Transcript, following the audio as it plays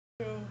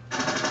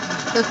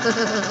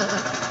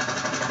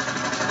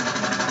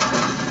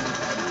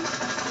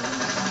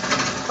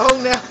Oh,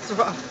 now it's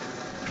rough.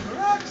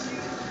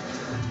 Roxy!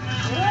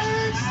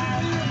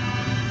 Roxy!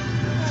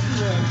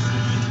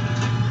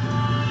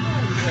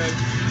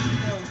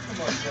 Oh,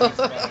 come on,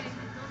 jealous mom.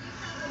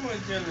 Come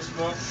on, jealous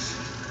mom.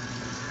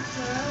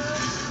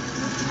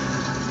 Rosie!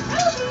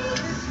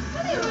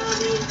 Come here,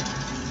 Rosie.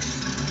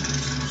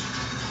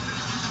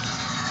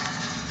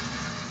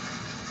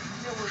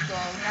 There we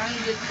go. Now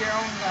you get your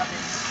own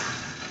loving.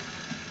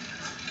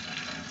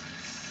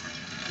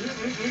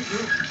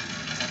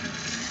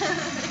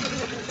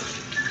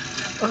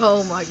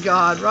 Oh my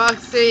God,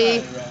 Roxy.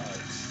 Hi,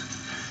 Rox.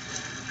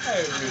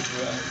 Hi,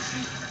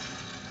 Roxy.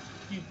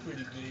 You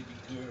pretty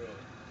baby girl.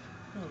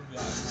 Oh,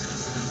 Roxy.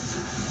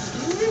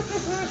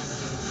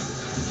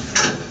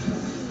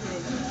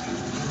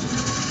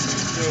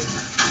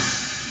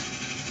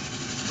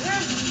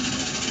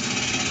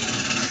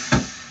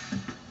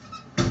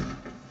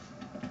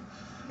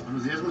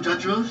 Buenos días,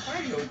 muchachos.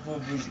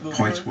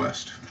 Points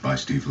West by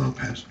Steve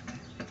Lopez.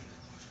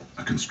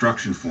 A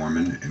construction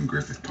foreman in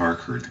Griffith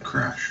Park heard the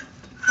crash.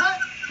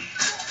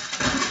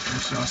 He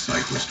saw a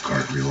cyclist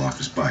cart reel off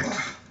his bike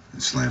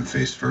and slam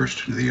face first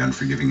into the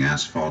unforgiving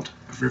asphalt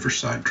of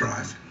Riverside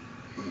Drive.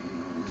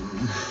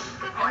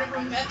 Good morning,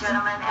 ladies and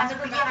gentlemen. As we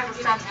begin our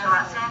descent to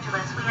Los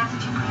Angeles, we ask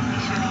that you please be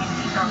sure to use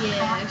seatbelts.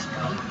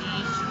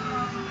 Yes,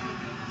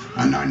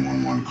 A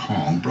 911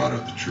 call brought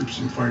up the troops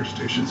in Fire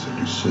Station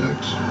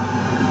 76.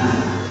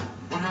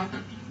 What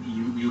happened?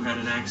 You had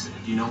an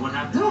accident. Do you know what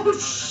happened? No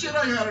shit,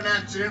 I had an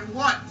accident.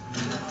 What?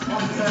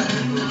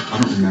 I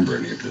don't remember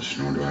any of this,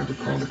 nor do I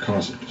recall the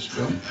cause of the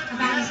spill.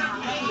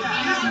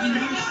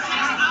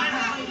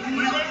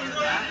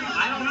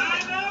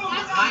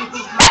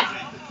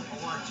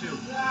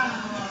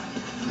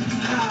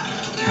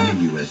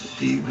 County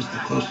USD was the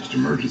closest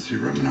emergency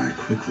room, and I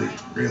quickly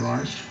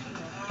realized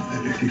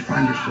that if you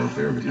find yourself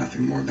there with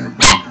nothing more than a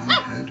bump on the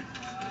head,